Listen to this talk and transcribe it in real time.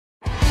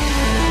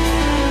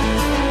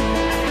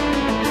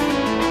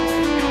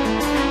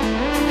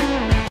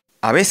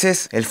A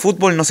veces, el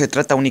fútbol no se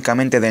trata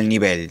únicamente del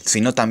nivel,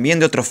 sino también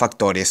de otros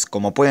factores,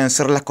 como pueden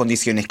ser las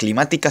condiciones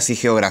climáticas y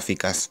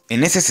geográficas.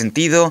 En ese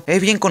sentido, es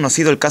bien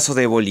conocido el caso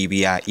de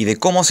Bolivia y de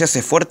cómo se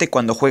hace fuerte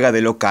cuando juega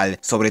de local,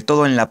 sobre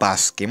todo en La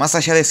Paz, que más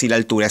allá de si la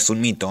altura es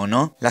un mito o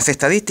no, las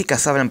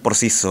estadísticas hablan por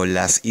sí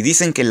solas y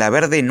dicen que la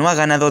verde no ha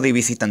ganado de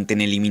visitante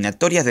en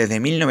eliminatorias desde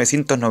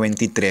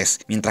 1993,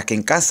 mientras que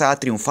en casa ha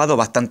triunfado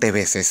bastantes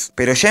veces.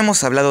 Pero ya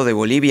hemos hablado de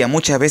Bolivia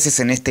muchas veces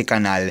en este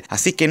canal,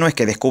 así que no es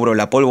que descubro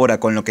la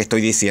pólvora con lo que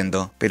estoy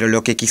diciendo. Pero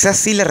lo que quizás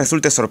sí le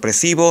resulte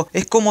sorpresivo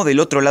es cómo del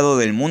otro lado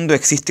del mundo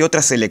existe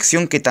otra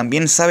selección que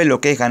también sabe lo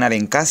que es ganar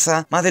en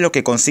casa, más de lo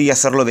que consigue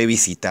hacerlo de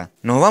visita.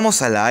 Nos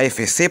vamos a la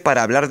AFC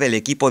para hablar del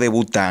equipo de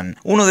Bután,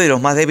 uno de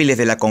los más débiles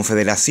de la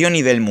Confederación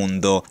y del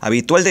mundo,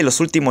 habitual de los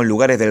últimos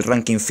lugares del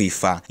ranking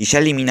FIFA, y ya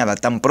eliminada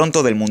tan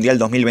pronto del Mundial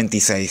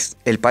 2026.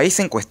 El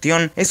país en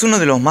cuestión es uno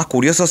de los más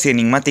curiosos y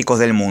enigmáticos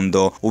del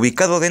mundo,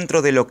 ubicado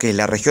dentro de lo que es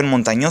la región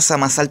montañosa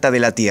más alta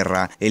de la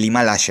Tierra, el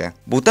Himalaya.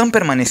 Bután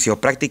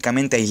permaneció prácticamente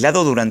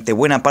aislado durante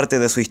buena parte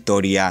de su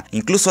historia,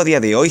 incluso a día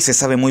de hoy se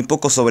sabe muy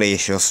poco sobre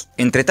ellos.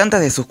 Entre tantas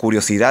de sus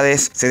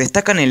curiosidades, se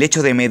destacan el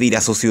hecho de medir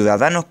a sus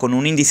ciudadanos con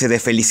un índice de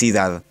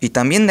felicidad, y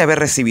también de haber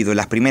recibido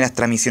las primeras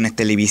transmisiones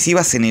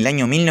televisivas en el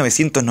año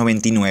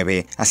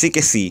 1999, así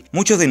que sí,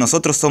 muchos de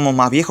nosotros somos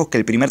más viejos que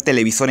el primer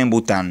televisor en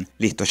Bután.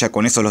 Listo, ya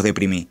con eso los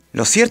deprimí.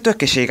 Lo cierto es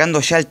que llegando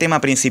ya al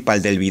tema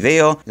principal del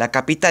video, la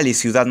capital y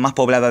ciudad más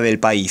poblada del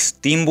país,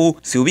 Timbu,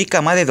 se ubica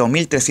a más de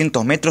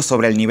 2300 metros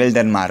sobre el nivel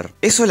del mar.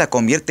 Eso la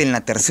convierte en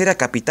la tercera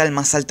capital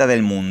más alta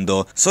del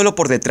mundo, solo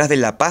por detrás de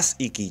La Paz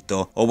y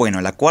Quito, o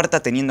bueno, la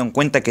cuarta teniendo en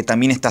cuenta que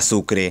también está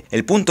Sucre.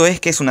 El punto es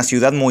que es una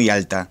ciudad muy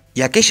alta.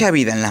 Y aquella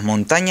vida en las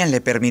montañas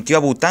le permitió a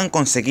Bután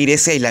conseguir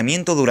ese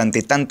aislamiento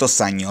durante tantos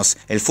años.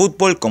 El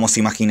fútbol, como se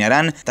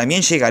imaginarán,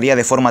 también llegaría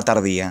de forma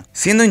tardía,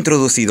 siendo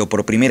introducido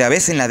por primera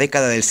vez en la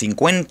década del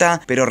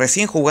 50, pero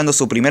recién jugando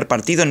su primer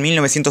partido en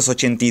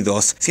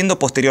 1982, siendo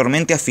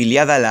posteriormente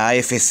afiliada a la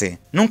AFC.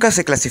 Nunca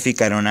se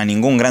clasificaron a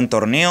ningún gran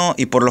torneo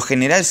y por lo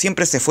general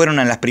siempre se fueron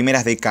a las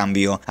primeras de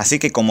cambio, así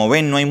que como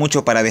ven no hay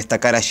mucho para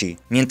destacar allí.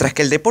 Mientras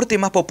que el deporte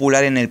más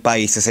popular en el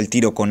país es el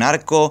tiro con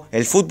arco,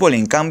 el fútbol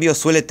en cambio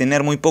suele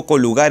tener muy poco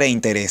lugar e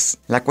interés.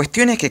 La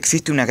cuestión es que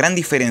existe una gran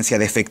diferencia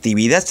de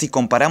efectividad si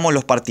comparamos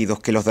los partidos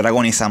que los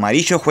dragones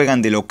amarillos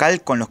juegan de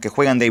local con los que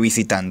juegan de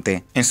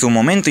visitante. En su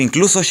momento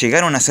incluso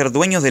llegaron a ser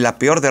dueños de la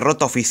peor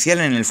derrota oficial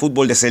en el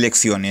fútbol de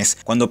selecciones,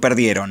 cuando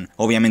perdieron,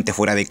 obviamente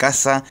fuera de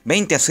casa,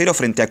 20-0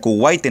 frente a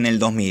Kuwait en el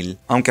 2000.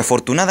 Aunque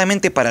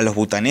afortunadamente para los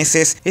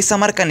butaneses, esa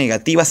marca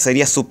negativa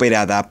sería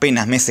superada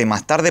apenas meses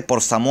más tarde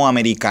por Samoa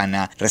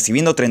Americana,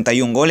 recibiendo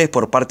 31 goles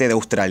por parte de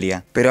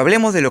Australia. Pero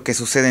hablemos de lo que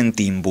sucede en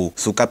Timbu,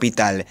 su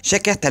capital, ya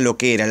que hasta lo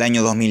que era el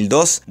año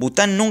 2002,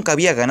 Bután nunca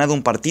había ganado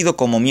un partido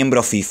como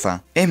miembro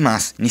FIFA. Es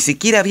más, ni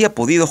siquiera había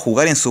podido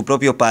jugar en su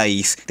propio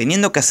país,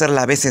 teniendo que hacer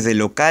las veces de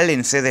local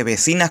en sedes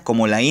vecinas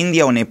como la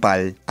India o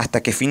Nepal.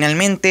 Hasta que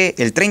finalmente,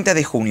 el 30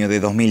 de junio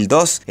de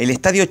 2002, el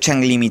estadio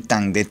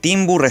Changlimitang de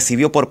Timbu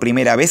recibió por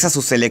primera vez a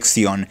su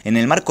selección, en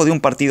el marco de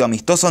un partido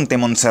amistoso ante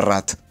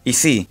Montserrat. Y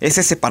sí, es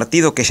ese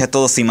partido que ya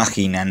todos se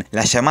imaginan,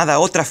 la llamada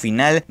otra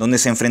final donde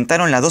se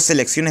enfrentaron las dos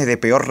selecciones de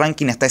peor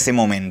ranking hasta ese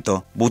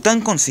momento. Bután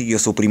consiguió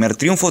su primer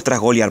triunfo tras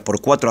golear por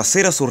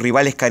 4-0 a sus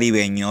rivales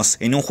caribeños,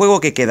 en un juego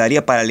que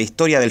quedaría para la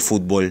historia del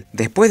fútbol.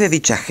 Después de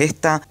dicha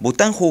gesta,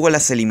 Bután jugó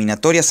las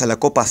eliminatorias a la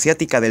Copa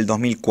Asiática del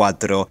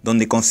 2004,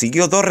 donde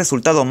consiguió dos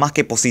resultados más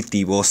que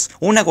positivos,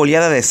 una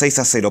goleada de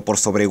 6-0 por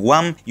sobre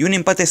Guam y un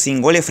empate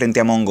sin goles frente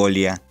a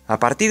Mongolia. A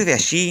partir de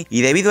allí,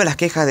 y debido a las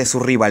quejas de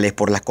sus rivales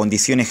por las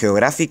condiciones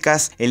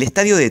geográficas, el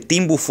estadio de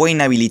Timbu fue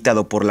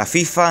inhabilitado por la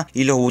FIFA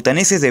y los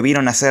butaneses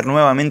debieron hacer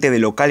nuevamente de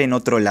local en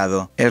otro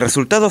lado. El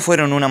resultado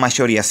fueron una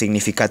mayoría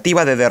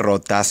significativa de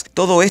derrotas,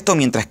 todo esto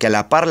mientras que a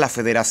la par la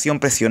federación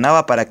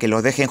presionaba para que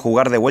los dejen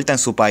jugar de vuelta en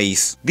su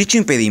país. Dicho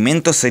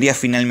impedimento sería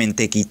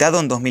finalmente quitado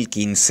en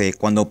 2015,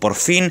 cuando por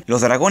fin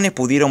los dragones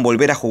pudieron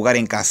volver a jugar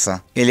en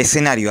casa. El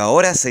escenario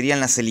ahora serían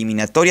las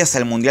eliminatorias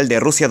al Mundial de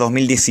Rusia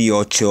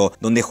 2018,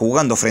 donde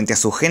jugando frente a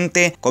su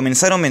gente,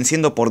 comenzaron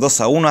venciendo por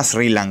 2-1 a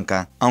Sri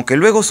Lanka, aunque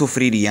luego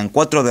sufrirían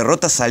 4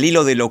 derrotas al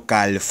hilo de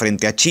local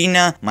frente a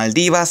China,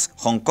 Maldivas,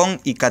 Hong Kong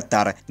y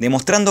Qatar,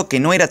 demostrando que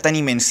no eran tan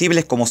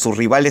invencibles como sus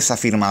rivales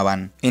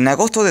afirmaban. En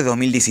agosto de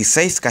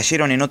 2016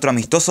 cayeron en otro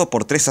amistoso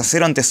por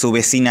 3-0 ante su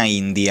vecina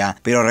India,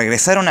 pero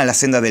regresaron a la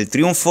senda del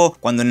triunfo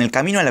cuando en el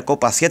camino a la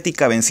Copa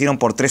Asiática vencieron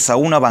por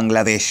 3-1 a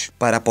Bangladesh,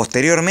 para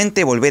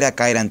posteriormente volver a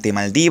caer ante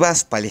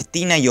Maldivas,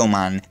 Palestina y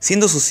Omán,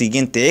 siendo su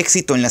siguiente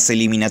éxito en las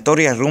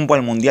eliminatorias rumbo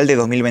al Mundial de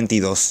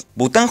 2022.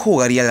 Bután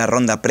jugaría la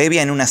ronda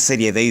previa en una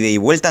serie de ida y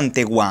vuelta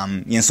ante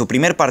Guam, y en su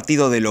primer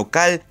partido de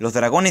local, los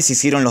dragones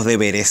hicieron los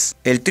deberes.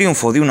 El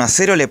triunfo de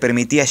 1-0 le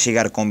permitía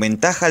llegar con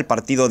ventaja al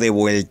partido de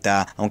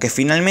vuelta, aunque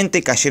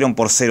finalmente cayeron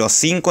por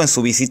 0-5 en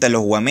su visita a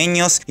los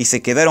guameños y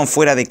se quedaron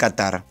fuera de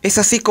Qatar. Es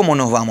así como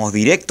nos vamos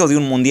directo de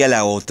un mundial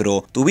a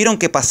otro. Tuvieron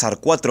que pasar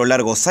 4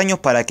 largos años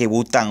para que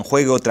Bután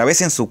juegue otra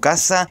vez en su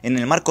casa en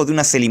el marco de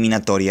unas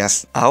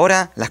eliminatorias.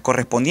 Ahora, las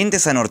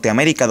correspondientes a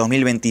Norteamérica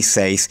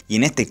 2026, y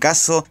en este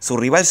caso su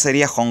rival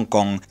sería Hong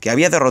Kong, que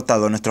había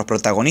derrotado a nuestros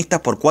protagonistas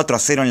por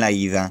 4-0 en la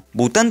ida.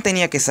 Bután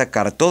tenía que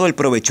sacar todo el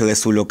provecho de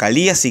su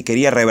localía si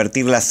quería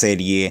revertir la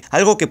serie,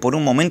 algo que por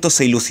un momento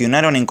se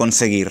ilusionaron en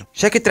conseguir,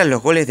 ya que tras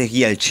los goles de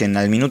Gyalchen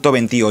al minuto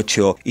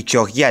 28 y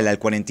Chogyal al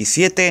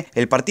 47,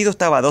 el partido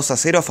estaba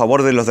 2-0 a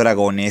favor de los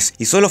dragones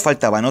y solo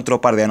faltaban otro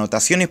par de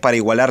anotaciones para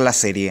igualar la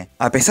serie.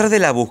 A pesar de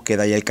la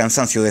búsqueda y el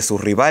cansancio de sus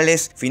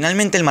rivales,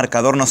 finalmente el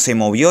marcador no se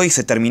movió y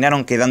se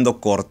terminaron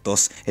quedando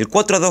cortos. El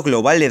 4-2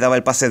 global le daba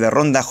el pase de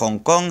ronda a Hong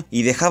Kong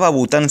y dejaba a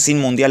Bután sin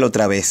mundial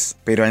otra vez,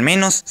 pero al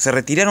menos se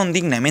retiraron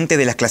dignamente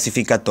de las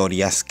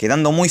clasificatorias,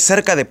 quedando muy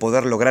cerca de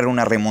poder lograr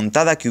una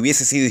remontada que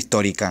hubiese sido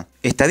histórica.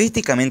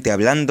 Estadísticamente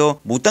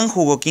hablando, Bután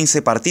jugó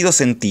 15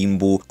 partidos en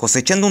Timbu,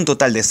 cosechando un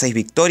total de 6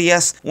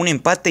 victorias, un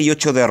empate y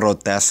 8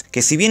 derrotas,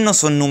 que si bien no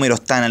son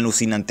números tan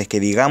alucinantes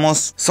que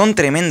digamos, son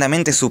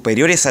tremendamente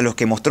superiores a los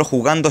que mostró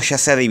jugando ya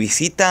sea de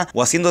visita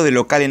o haciendo de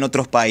local en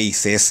otros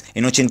países.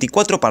 En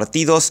 84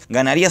 partidos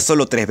ganaría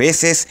solo 3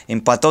 veces,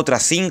 empató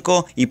otras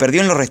 5 y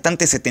perdió en los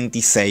restantes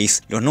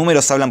 76, los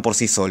números hablan por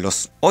sí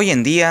solos. Hoy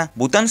en día,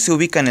 Bután se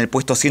ubica en el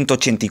puesto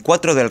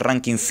 184 del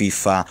ranking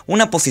FIFA,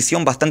 una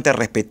posición bastante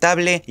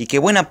respetable y que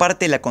buena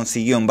parte la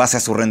consiguió en base a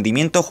su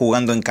rendimiento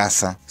jugando en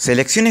casa.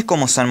 Selecciones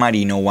como San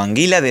Marino o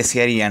Anguila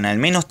desearían al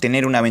menos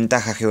tener una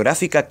ventaja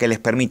geográfica que les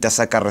permita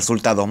sacar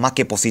resultados más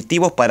que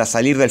positivos para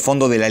salir del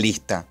fondo de la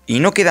lista. Y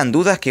no quedan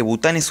dudas que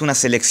Bután es una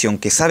selección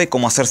que sabe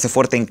cómo hacerse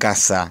fuerte en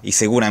casa y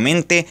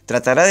seguramente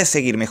tratará de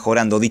seguir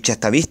mejorando dicha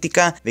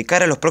estadística de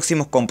cara a los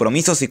próximos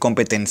compromisos y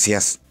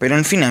competencias. Pero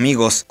en fin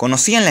amigos,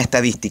 ¿conocían la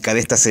estadística de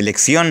esta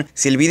selección?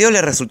 Si el video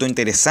les resultó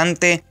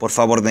interesante, por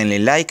favor denle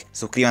like,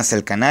 suscríbanse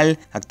al canal,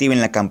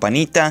 activen la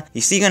campanita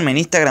y síganme en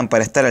Instagram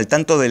para estar al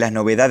tanto de las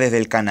novedades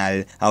del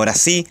canal. Ahora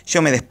sí,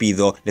 yo me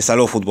despido, les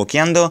saludo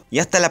futboqueando y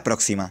hasta la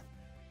próxima.